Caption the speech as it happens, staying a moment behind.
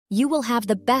You will have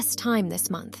the best time this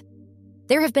month.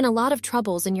 There have been a lot of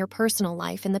troubles in your personal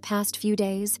life in the past few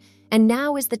days, and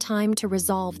now is the time to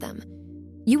resolve them.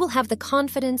 You will have the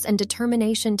confidence and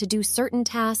determination to do certain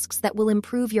tasks that will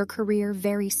improve your career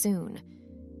very soon.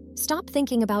 Stop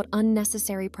thinking about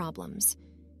unnecessary problems.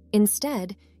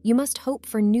 Instead, you must hope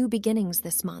for new beginnings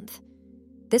this month.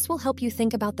 This will help you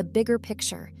think about the bigger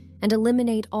picture and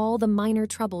eliminate all the minor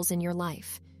troubles in your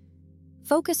life.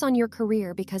 Focus on your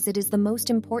career because it is the most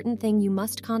important thing you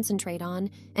must concentrate on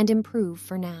and improve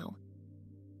for now.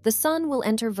 The Sun will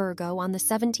enter Virgo on the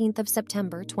 17th of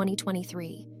September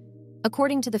 2023.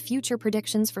 According to the future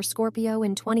predictions for Scorpio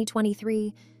in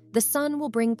 2023, the Sun will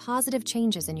bring positive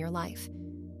changes in your life.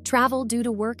 Travel due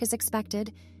to work is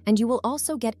expected, and you will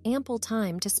also get ample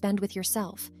time to spend with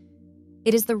yourself.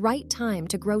 It is the right time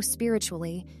to grow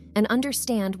spiritually and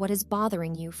understand what is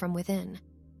bothering you from within.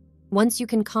 Once you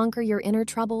can conquer your inner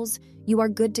troubles, you are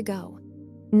good to go.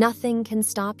 Nothing can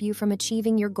stop you from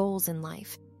achieving your goals in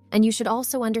life, and you should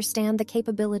also understand the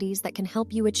capabilities that can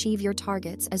help you achieve your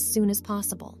targets as soon as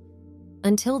possible.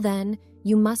 Until then,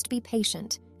 you must be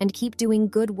patient and keep doing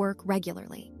good work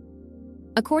regularly.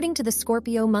 According to the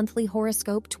Scorpio Monthly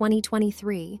Horoscope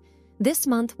 2023, this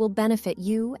month will benefit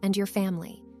you and your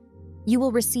family. You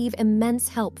will receive immense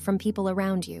help from people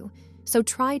around you, so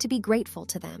try to be grateful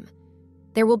to them.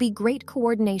 There will be great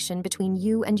coordination between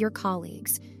you and your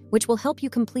colleagues, which will help you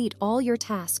complete all your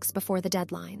tasks before the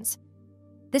deadlines.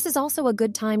 This is also a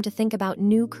good time to think about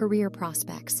new career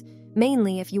prospects,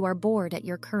 mainly if you are bored at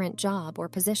your current job or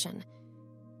position.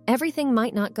 Everything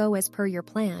might not go as per your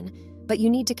plan, but you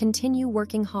need to continue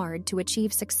working hard to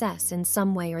achieve success in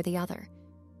some way or the other.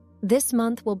 This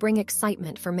month will bring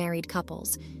excitement for married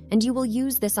couples, and you will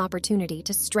use this opportunity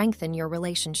to strengthen your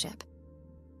relationship.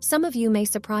 Some of you may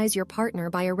surprise your partner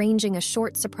by arranging a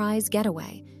short surprise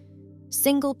getaway.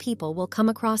 Single people will come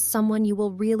across someone you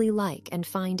will really like and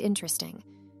find interesting.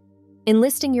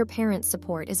 Enlisting your parents'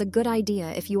 support is a good idea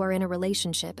if you are in a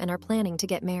relationship and are planning to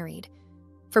get married.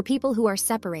 For people who are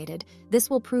separated, this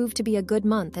will prove to be a good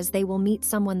month as they will meet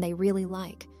someone they really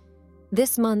like.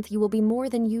 This month, you will be more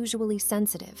than usually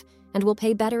sensitive and will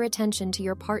pay better attention to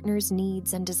your partner's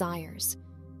needs and desires.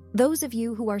 Those of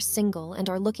you who are single and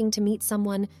are looking to meet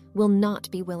someone will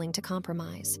not be willing to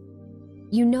compromise.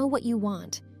 You know what you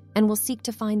want and will seek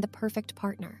to find the perfect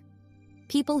partner.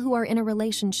 People who are in a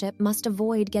relationship must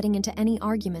avoid getting into any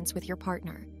arguments with your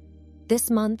partner. This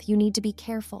month, you need to be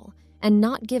careful and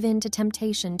not give in to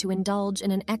temptation to indulge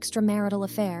in an extramarital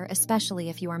affair, especially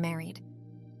if you are married.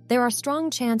 There are strong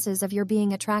chances of your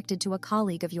being attracted to a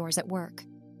colleague of yours at work.